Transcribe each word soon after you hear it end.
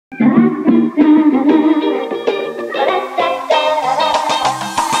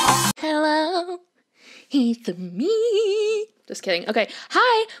with me. Just kidding. Okay,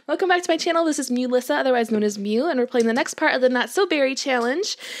 hi, welcome back to my channel. This is Melissa, otherwise known as Mew, and we're playing the next part of the Not So Berry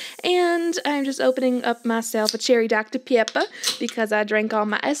challenge. And I'm just opening up myself a cherry Dr. Pepper because I drank all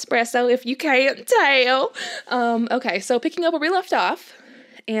my espresso, if you can't tell. Okay, so picking up where we left off.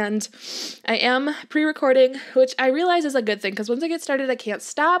 And I am pre-recording, which I realize is a good thing because once I get started, I can't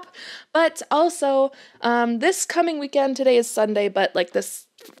stop. But also, this coming weekend, today is Sunday, but like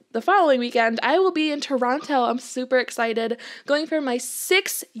the following weekend, I will be in Toronto. I'm super excited, going for my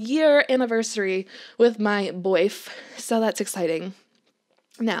 6-year anniversary with my boyf. So that's exciting.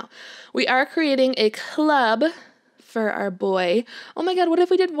 Now, we are creating a club for our boy. Oh my god, what if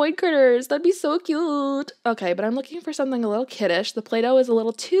we did void critters? That'd be so cute. Okay, but I'm looking for something a little kiddish. The Play-Doh is a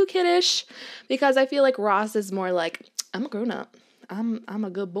little too kiddish because I feel like Ross is more like, I'm a grown-up. I'm a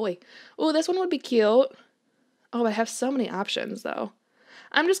good boy. Oh, this one would be cute. Oh, I have so many options though.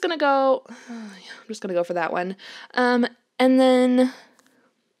 I'm just gonna go for that one. And then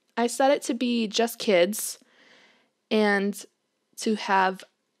I set it to be just kids and to have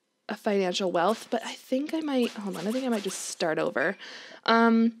a financial wealth, but I think I might, hold on, I think I might just start over.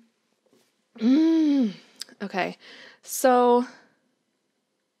 Okay, so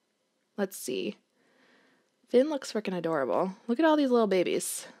let's see. Finn looks freaking adorable. Look at all these little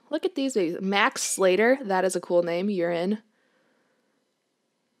babies. Look at these babies. Max Slater, that is a cool name. You're in.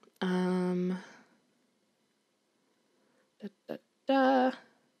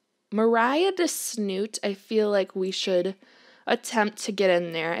 Mariah the Snoot, I feel like we should attempt to get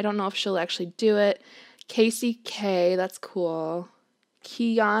in there. I don't know if she'll actually do it. Casey K, that's cool.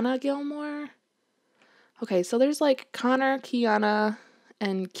 Kiana Gilmore. Okay, so there's like Connor, Kiana,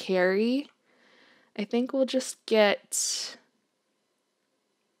 and Carrie. I think we'll just get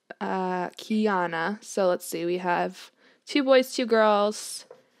Kiana. So let's see, we have 2 boys, 2 girls.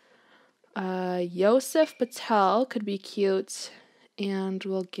 Yosef Patel could be cute. And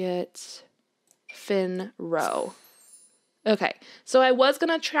we'll get Finn Rowe. Okay, so I was going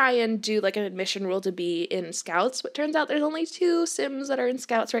to try and do like an admission rule to be in Scouts, but turns out there's only 2 Sims that are in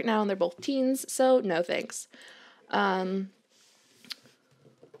Scouts right now, and they're both teens, so no thanks. I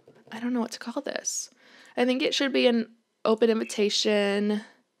don't know what to call this. I think it should be an open invitation.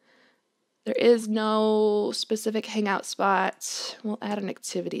 There is no specific hangout spot. We'll add an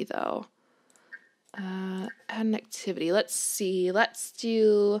activity, though. Add an activity. Let's see. Let's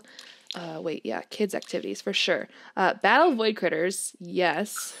do... kids activities for sure. Battle Void Critters,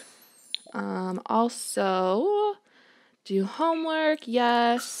 yes. Also, do homework,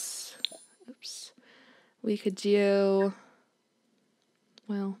 yes. Oops. We could do,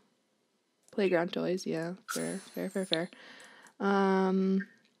 well, playground toys, yeah. Fair.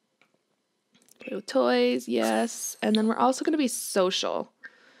 Play with toys, yes. And then we're also going to be social.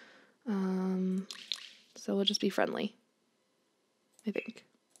 So we'll just be friendly, I think.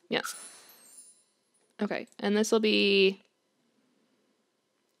 Yeah. Okay, and this will be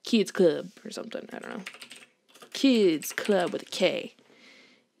Kids Club or something. I don't know. Kids Club with a K.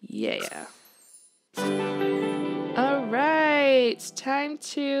 Yeah. All right, time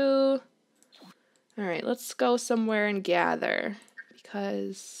to... All right, let's go somewhere and gather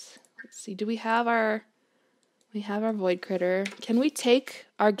because, let's see, do we have our... We have our void critter. Can we take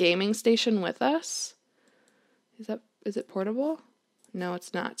our gaming station with us? Is it portable? No,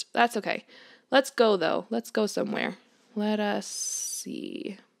 it's not. That's okay. Let's go, though. Let's go somewhere. Let us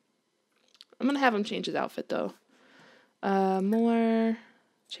see. I'm going to have him change his outfit, though. More.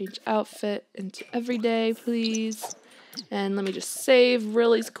 Change outfit into everyday, please. And let me just save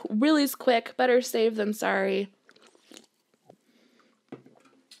really quick. Better save than sorry.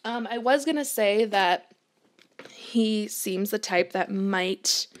 I was going to say that he seems the type that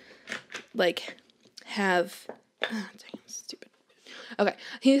might, like, have... Oh, dang, stupid. Okay,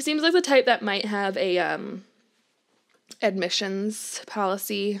 he seems like the type that might have a admissions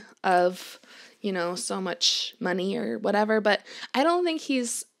policy of, you know, so much money or whatever, but I don't think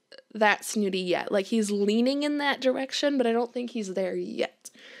he's that snooty yet. Like, he's leaning in that direction, but I don't think he's there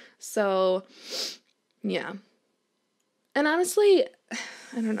yet. So, yeah. And honestly,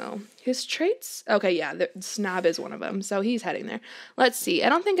 I don't know. His traits... Okay, yeah, the snob is one of them, so he's heading there. Let's see. I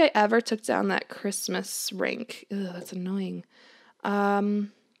don't think I ever took down that Christmas rink. Ugh, that's annoying.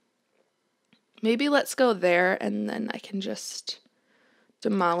 Maybe let's go there, and then I can just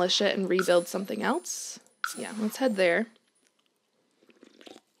demolish it and rebuild something else. Yeah, let's head there.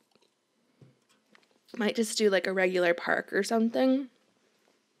 Might just do, like, a regular park or something.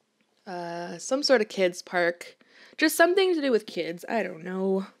 Some sort of kids park. Just something to do with kids. I don't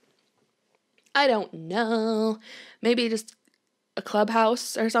know. Maybe just a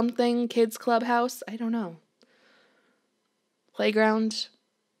clubhouse or something. Kids clubhouse. I don't know. playground,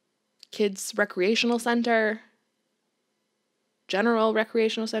 kids recreational center, general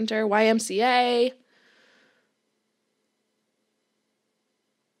recreational center, YMCA,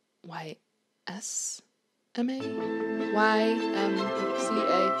 YSMA,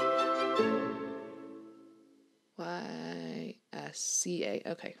 YMCA,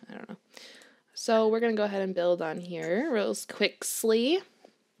 okay, I don't know. So we're going to go ahead and build on here real quickly.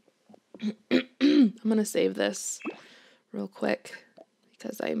 I'm going to save this real quick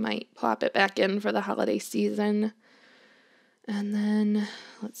because I might pop it back in for the holiday season. And then,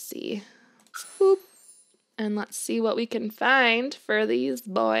 let's see. Whoop. And let's see what we can find for these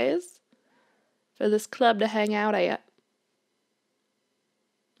boys. For this club to hang out at.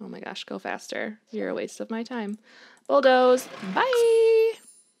 Oh my gosh, go faster. You're a waste of my time. Bulldoze. Bye!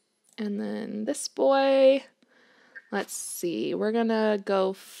 And then this boy. Let's see. We're gonna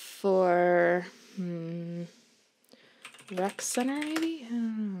go for rec center, maybe? I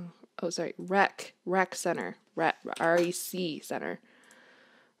don't know. Oh, sorry. Rec center. REC center.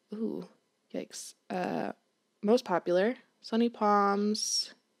 Ooh, yikes. Most popular. Sunny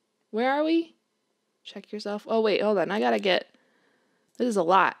Palms. Where are we? Check yourself. Oh, wait, hold on. I gotta get... This is a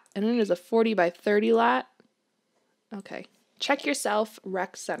lot. And then there's a 40 by 30 lot. Okay. Check yourself,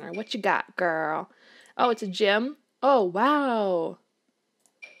 rec center. What you got, girl? Oh, it's a gym? Oh, wow.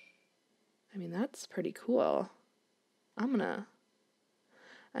 I mean, that's pretty cool. I'm gonna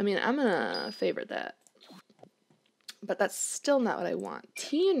favorite that. But that's still not what I want.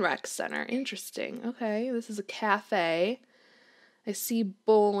 Teen rec center. Interesting. Okay, this is a cafe. I see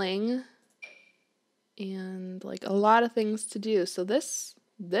bowling. And, like, a lot of things to do. So this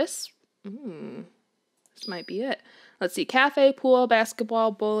might be it. Let's see. Cafe, pool,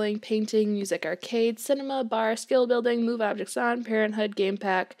 basketball, bowling, painting, music, arcade, cinema, bar, skill building, move objects on, parenthood, game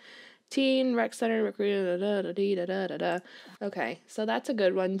pack, teen, rec center, recreation, Okay, so that's a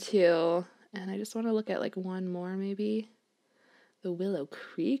good one, too. And I just want to look at, like, one more, maybe. The Willow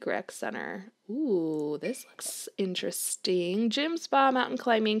Creek Rec Center. Ooh, this looks interesting. Gym, spa, mountain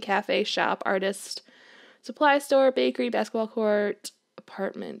climbing, cafe, shop, artist, supply store, bakery, basketball court,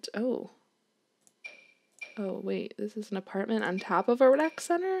 apartment. Oh. Oh, wait. This is an apartment on top of a rec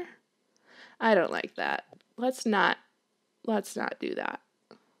center? I don't like that. Let's not do that.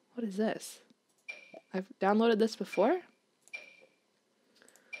 What is this? I've downloaded this before?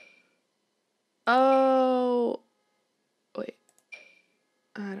 Oh. Wait.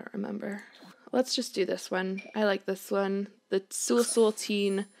 I don't remember. Let's just do this one. I like this one. The Sul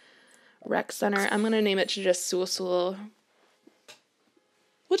Teen Rec Center. I'm going to name it to just Sul.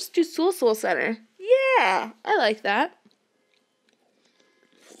 We'll just do Sul Center. Yeah, I like that.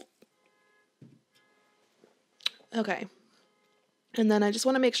 Okay. And then I just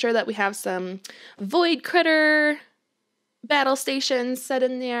want to make sure that we have some void critter battle stations set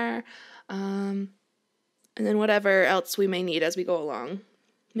in there. And then whatever else we may need as we go along.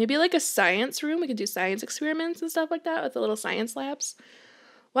 Maybe like a science room. We could do science experiments and stuff like that with the little science labs.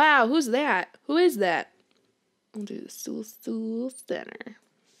 Wow, who's that? Who is that? We'll do the Sul Center.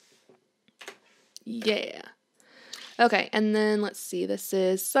 Yeah. Okay, and then let's see. This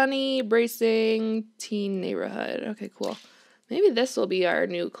is Sunny, Bracing, Teen Neighborhood. Okay, cool. Maybe this will be our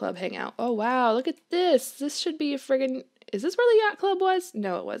new club hangout. Oh, wow, look at this. This should be a friggin'... Is this where the yacht club was?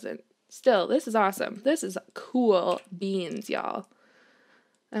 No, it wasn't. Still, this is awesome. This is cool beans, y'all.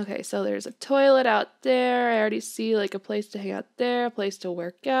 Okay, so there's a toilet out there. I already see like a place to hang out there, a place to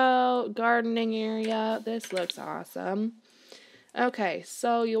work out, gardening area. This looks awesome. Okay,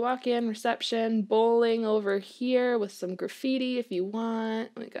 so you walk in, reception, bowling over here with some graffiti if you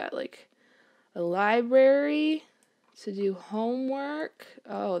want. We got like a library to do homework.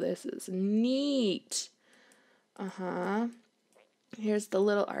 Oh, this is neat. Here's the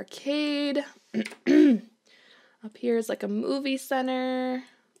little arcade. Up here is like a movie center,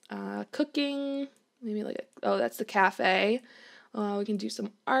 cooking, maybe like oh, that's the cafe. We can do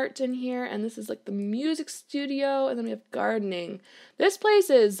some art in here, and this is like the music studio, and then we have gardening. This place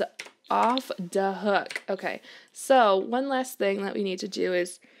is off the hook. Okay, so one last thing that we need to do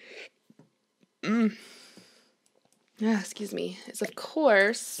is, excuse me, is of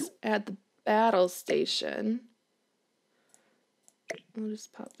course add the battle station. We'll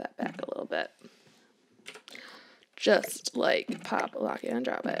just pop that back a little bit. Just like pop, lock it, and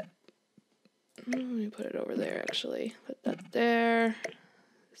drop it. Let me put it over there, actually. Put that there.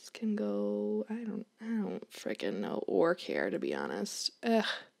 This can go... I don't freaking know or care, to be honest. Ugh.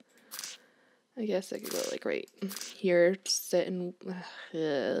 I guess I could go, like, right here, sit and... I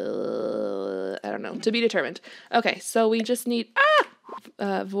don't know. To be determined. Okay, so we just need...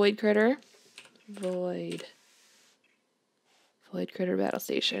 void critter. Void Void Critter Battle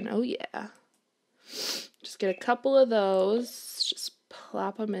Station. Oh, yeah. Just get a couple of those. Just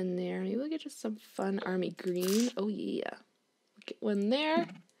plop them in there. Maybe we'll get just some fun army green. Oh, yeah. Get one there.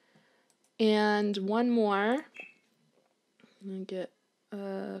 And one more. I'm going to get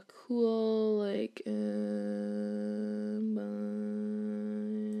a cool, like,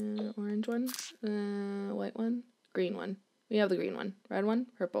 orange one, white one, green one. We have the green one. Red one,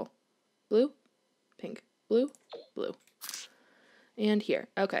 purple, blue, pink, blue, blue. And here.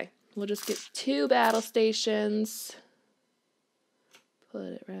 Okay. We'll just get 2 battle stations. Put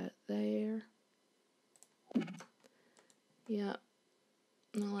it right there. Yeah.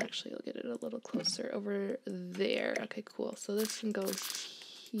 Well, actually, I'll get it a little closer over there. Okay, cool. So this can go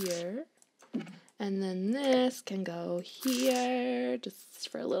here. And then this can go here, just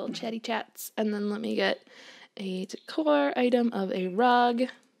for a little chatty chats. And then let me get a decor item of a rug.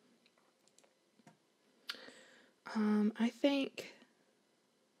 I think...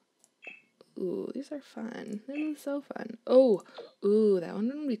 Ooh, these are fun. This is so fun. Oh, ooh, that one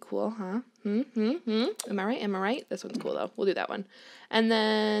would be cool, huh? Am I right? Am I right? This one's cool, though. We'll do that one. And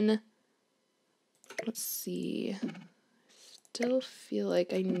then, let's see. Still feel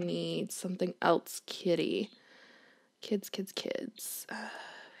like I need something else kitty. Kids. I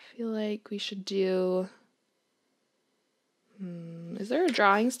feel like we should do... Is there a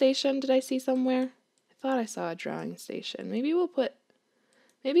drawing station? Did I see somewhere? I thought I saw a drawing station. Maybe we'll put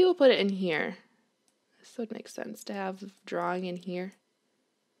it in here. This would make sense to have drawing in here.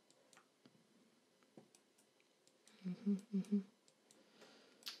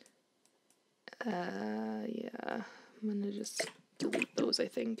 Yeah. I'm gonna just delete those, I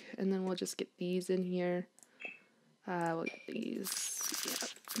think. And then we'll just get these in here. We'll get these. Yep.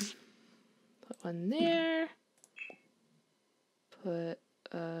 Put one there. Put,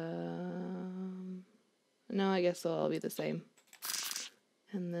 no, I guess they'll all be the same.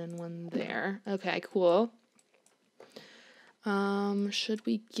 And then one there. Okay, cool. Should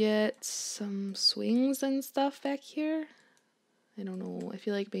we get some swings and stuff back here? I don't know. I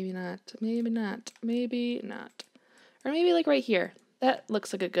feel like maybe not. Maybe not. Maybe not. Or maybe like right here. That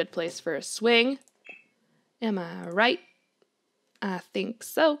looks like a good place for a swing. Am I right? I think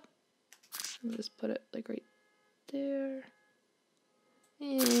so. I'll just put it like right there.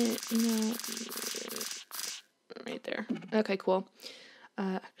 No. Right there. Okay, cool.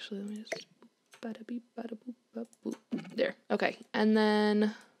 Actually, let me just bada beep, bada boop, bada boop. There. Okay, and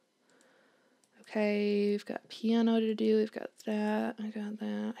then okay, we've got piano to do. We've got that. I got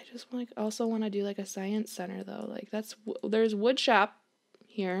that. I just also want to do like a science center though. Like there's wood shop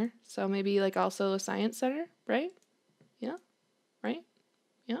here, so maybe like also a science center, right? Yeah, right?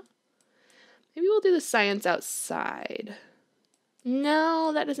 Yeah. Maybe we'll do the science outside.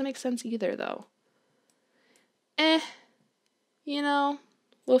 No, that doesn't make sense either though. You know,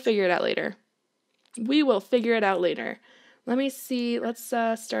 we'll figure it out later. We will figure it out later. Let me see. Let's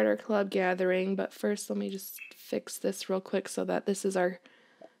start our club gathering. But first, let me just fix this real quick so that this is our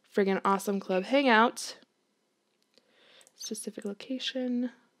friggin' awesome club hangout. Specific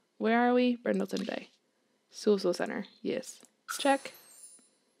location. Where are we? Brindleton Bay. Social Center. Yes. Check.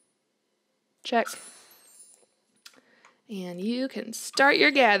 Check. And you can start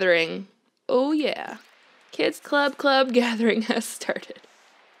your gathering. Oh, yeah. Kids Club gathering has started.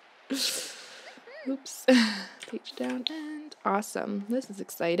 Oops. Page down and awesome. This is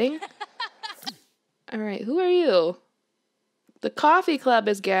exciting. All right, who are you? The coffee club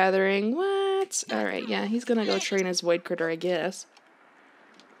is gathering. What? All right, yeah, he's gonna go train his void critter, I guess.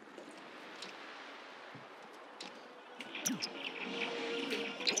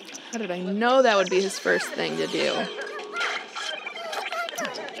 How did I know that would be his first thing to do?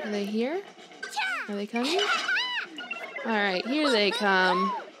 Are they here? Are they coming? Alright, here they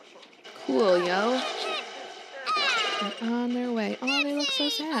come. Cool, yo. They're on their way. Oh, they look so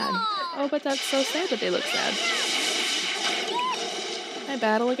sad. Oh, but that's so sad that they look sad. Can I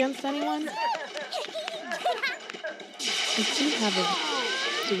battle against anyone? I do have a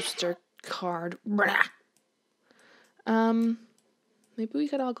booster card. Maybe we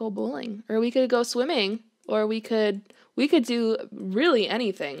could all go bowling. Or we could go swimming. Or we could do really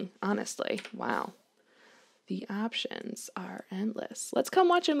anything, honestly. Wow. The options are endless. Let's come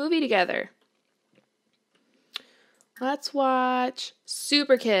watch a movie together. Let's watch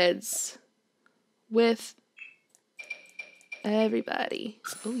Super Kids with everybody.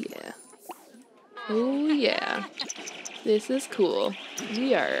 Oh, yeah. Oh, yeah. This is cool.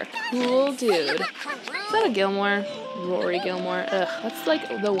 We are a cool dude. Is that a Gilmore? Rory Gilmore. Ugh, that's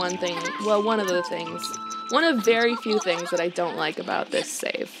like the one thing. Well, one of the things. One of very few things that I don't like about this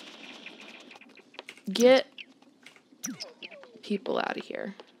save. Get people out of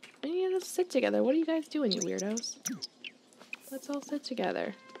here. We need to sit together. What are you guys doing, you weirdos? Let's all sit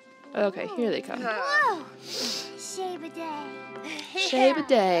together. Okay, here they come. Whoa! Shave a day. Shave a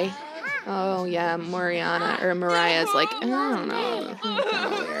day. Oh yeah, Mariah's like, I don't know.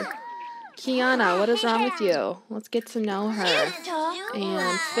 Kinda weird. Kiana, what is wrong with you? Let's get to know her.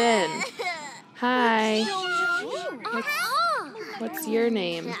 And Finn. Hi. What's your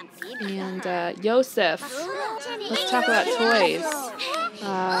name? And Yosef. Let's talk about toys.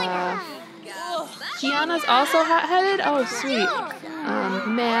 Kiana's also hot-headed? Oh, sweet.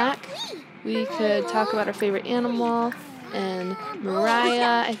 Mac. We could talk about our favorite animal. And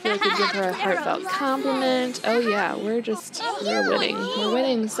Mariah, I feel like we'd give her a heartfelt compliment. Oh yeah, we're winning. We're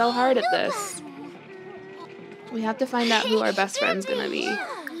winning so hard at this. We have to find out who our best friend's gonna be.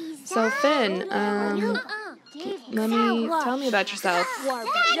 So Finn, tell me about yourself.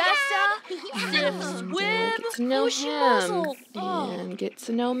 Get to know him. And get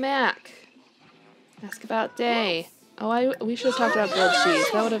to know Mac. Ask about Day. Oh, we should have talked about grilled cheese.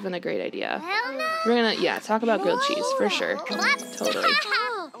 That would have been a great idea. We're gonna, talk about grilled cheese, for sure. Totally.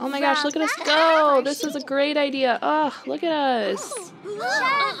 Oh my gosh, look at us go! This is a great idea. Oh, look at us.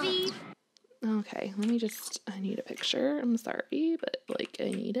 Okay, I need a picture. I'm sorry, but,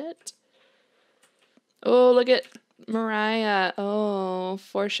 I need it. Oh, look at Mariah. Oh,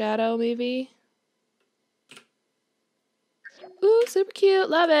 foreshadow, maybe? Ooh, super cute.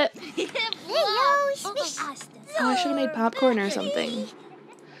 Love it. Oh, I should have made popcorn or something.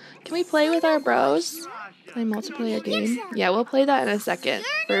 Can we play with our bros? Play multiplayer game? Yeah, we'll play that in a second,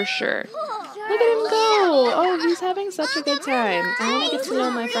 for sure. Look at him go! Oh, he's having such a good time. I want to get to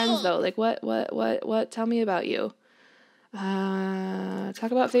know my friends, though. What? Tell me about you.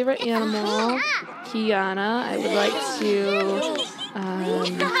 Talk about favorite animal. Kiana, I would like to,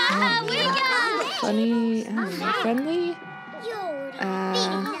 funny, I don't know, friendly?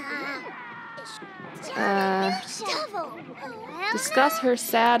 Discuss her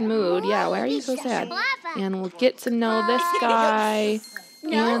sad mood. Yeah, why are you so sad? And we'll get to know this guy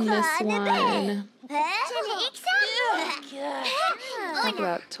and this one. Talk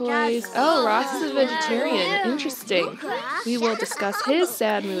about toys. Oh, Ross is a vegetarian. Interesting. We will discuss his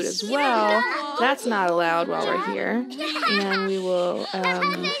sad mood as well. That's not allowed while we're here. And we will,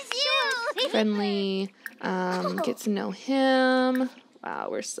 friendly, get to know him. Wow,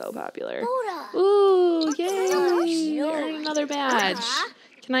 we're so popular. Ooh, yay! Earn another badge.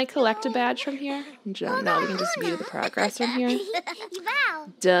 Can I collect a badge from here? No, we can just view the progress from here.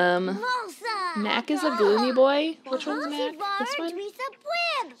 Dumb. Mac is a gloomy boy. Which one's Mac? This one?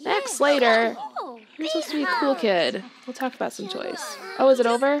 Mac Slater. You're supposed to be a cool kid. We'll talk about some toys. Oh, is it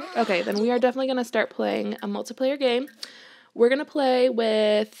over? Okay, then we are definitely going to start playing a multiplayer game. We're going to play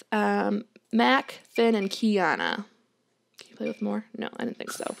with Mac, Finn, and Kiana. Play with more? No, I didn't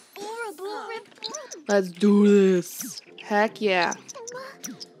think so. Let's do this. Heck yeah.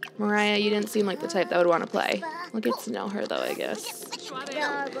 Mariah, you didn't seem like the type that would want to play. We'll get to know her, though, I guess.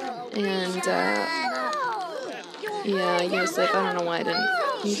 And, yeah, Yosef, I don't know why I didn't.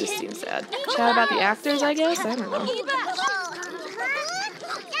 You just seem sad. Chat about the actors, I guess? I don't know.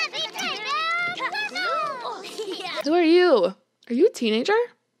 Who are you? Are you a teenager?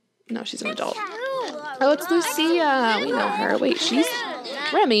 No, she's an adult. Oh, it's Lucia. We know her. Wait, she's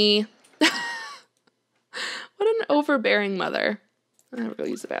Remy. What an overbearing mother. I'm gonna go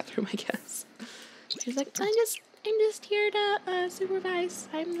use the bathroom, I guess. She's like, I'm just here to supervise.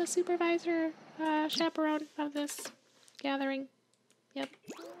 I'm the supervisor, chaperone of this gathering. Yep.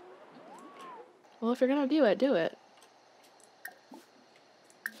 Well, if you're gonna do it, do it.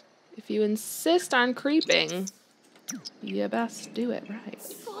 If you insist on creeping, you best do it right.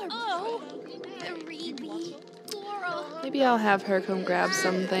 Maybe I'll have her come grab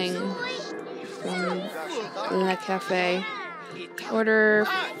something from the cafe. Order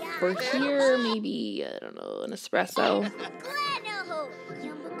for here, maybe, I don't know, an espresso.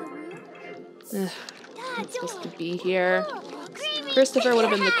 Ugh, it's supposed to be here. Christopher would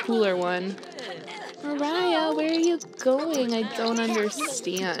have been the cooler one. Mariah, where are you going? I don't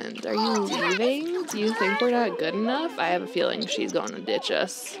understand. Are you leaving? Do you think we're not good enough? I have a feeling she's going to ditch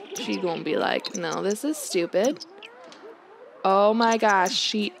us. She's going to be like, no, this is stupid. Oh my gosh,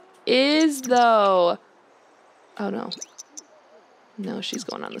 she is though. Oh no. No, she's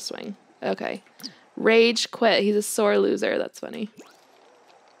going on the swing. Okay. Rage quit. He's a sore loser. That's funny.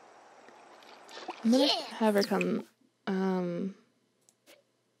 I'm gonna have her come, can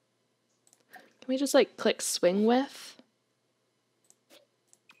we just like click swing with?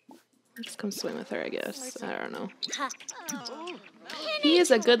 Let's come swing with her, I guess. I don't know. He is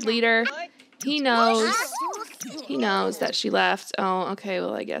a good leader. He knows He knows that she left. Oh, okay,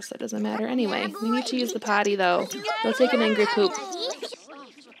 well, I guess that doesn't matter anyway. We need to use the potty, though. Go take an angry poop.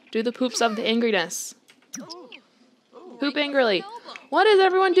 Do the poops of the angriness. Poop angrily. What is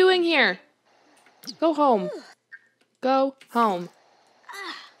everyone doing here? Go home. Go home.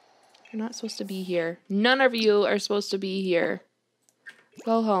 You're not supposed to be here. None of you are supposed to be here.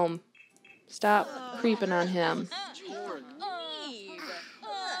 Go home. Stop creeping on him.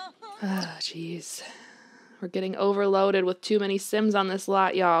 Ah, jeez. We're getting overloaded with too many Sims on this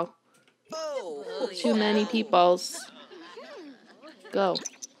lot, y'all. Too many peoples. Go.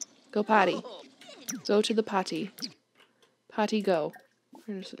 Go potty. Go to the potty. Potty go.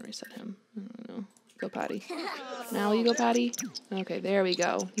 I'm just gonna reset him. I don't know. Go potty. Now will you go potty? Okay, there we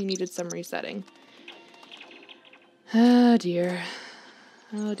go. He needed some resetting. Oh, dear.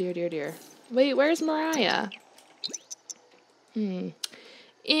 Oh, dear, dear, dear. Wait, where's Mariah?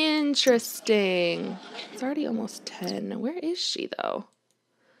 Interesting. It's already almost 10. Where is she, though?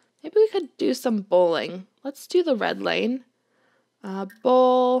 Maybe we could do some bowling. Let's do the red lane.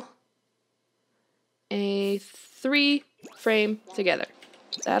 Bowl a 3 frame together.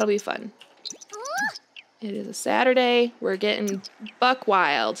 That'll be fun. It is a Saturday. We're getting buck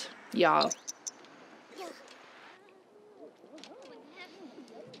wild, y'all.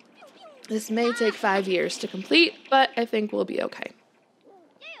 This may take 5 years to complete, but I think we'll be okay.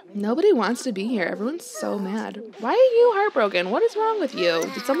 Nobody wants to be here. Everyone's so mad. Why are you heartbroken? What is wrong with you?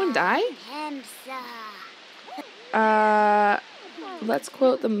 Did someone die? Let's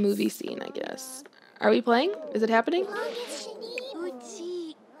quote the movie scene, I guess. Are we playing? Is it happening?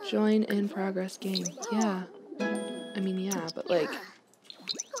 Join in progress game. Yeah. I mean, yeah, but like...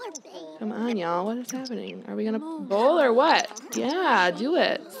 Come on, y'all. What is happening? Are we gonna bowl or what? Yeah, do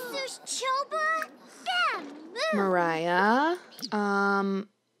it. Mariah.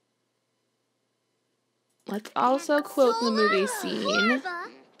 Let's also quote the movie scene.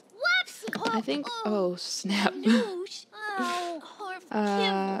 I think... Oh, snap.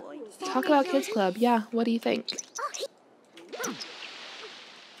 Talk about Kids Club. Yeah, what do you think?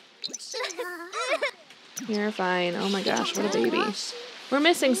 You're fine. Oh my gosh, what a baby. We're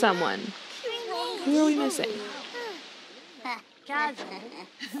missing someone. Who are we missing?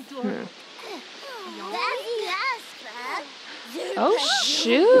 Oh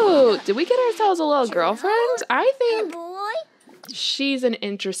shoot! Did we get ourselves a little girlfriend? I think she's an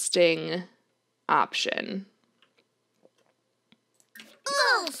interesting option.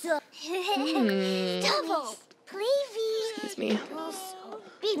 Excuse me.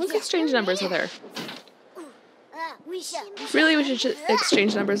 Let's exchange numbers with her. Really, we should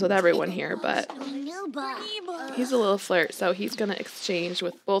exchange numbers with everyone here, but he's a little flirt, so he's gonna exchange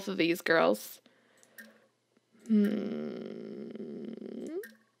with both of these girls. Where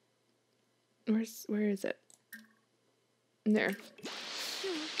is it? There.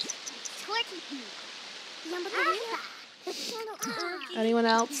 Anyone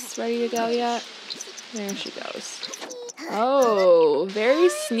else ready to go yet? There she goes. Oh, very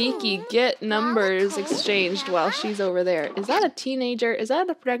sneaky. Get numbers exchanged while she's over there. Is that a teenager? Is that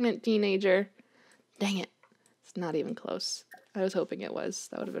a pregnant teenager? Dang it. It's not even close. I was hoping it was.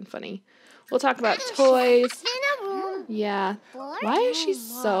 That would have been funny. We'll talk about toys. Yeah. Why is she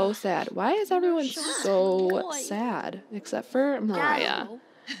so sad? Why is everyone so sad? Except for Mariah.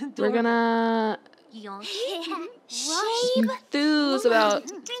 We're gonna enthuse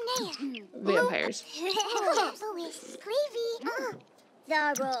about vampires.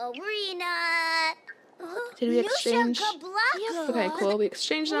 Did we exchange? Okay, cool. We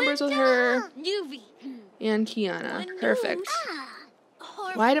exchanged numbers with her and Kiana. Perfect.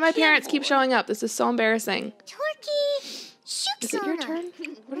 Why do my parents keep showing up? This is so embarrassing. Is it your turn?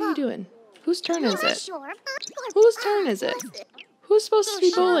 What are you doing? Whose turn is it? Whose turn is it? Who's supposed to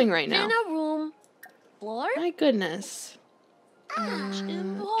be bowling right now? My goodness.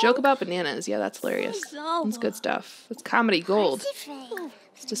 Joke about bananas. Yeah, that's hilarious. That's good stuff. That's comedy gold.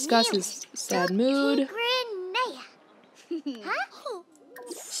 Let's discuss his sad mood.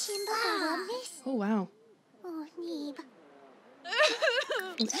 Oh, wow.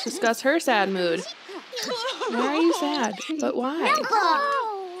 Let's discuss her sad mood. Why are you sad? But why?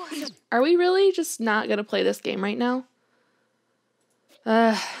 Are we really just not going to play this game right now?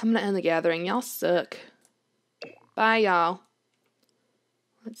 I'm going to end the gathering. Y'all suck. Bye, y'all.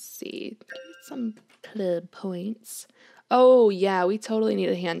 Let's see. Get some club points. Oh, yeah, we totally need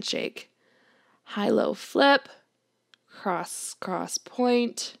a handshake. High-low flip. Cross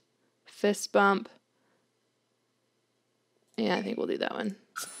point. Fist bump. Yeah, I think we'll do that one.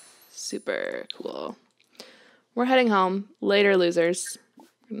 Super cool. We're heading home. Later, losers.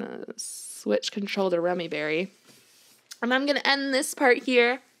 I'm gonna switch control to Rummy Berry. And I'm gonna end this part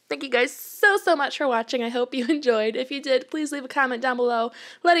here. Thank you guys so much for watching. I hope you enjoyed. If you did, please leave a comment down below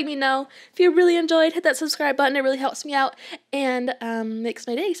letting me know. If you really enjoyed, hit that subscribe button. It really helps me out and makes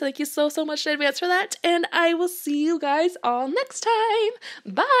my day. So thank you so much in advance for that. And I will see you guys all next time.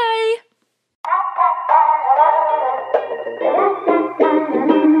 Bye!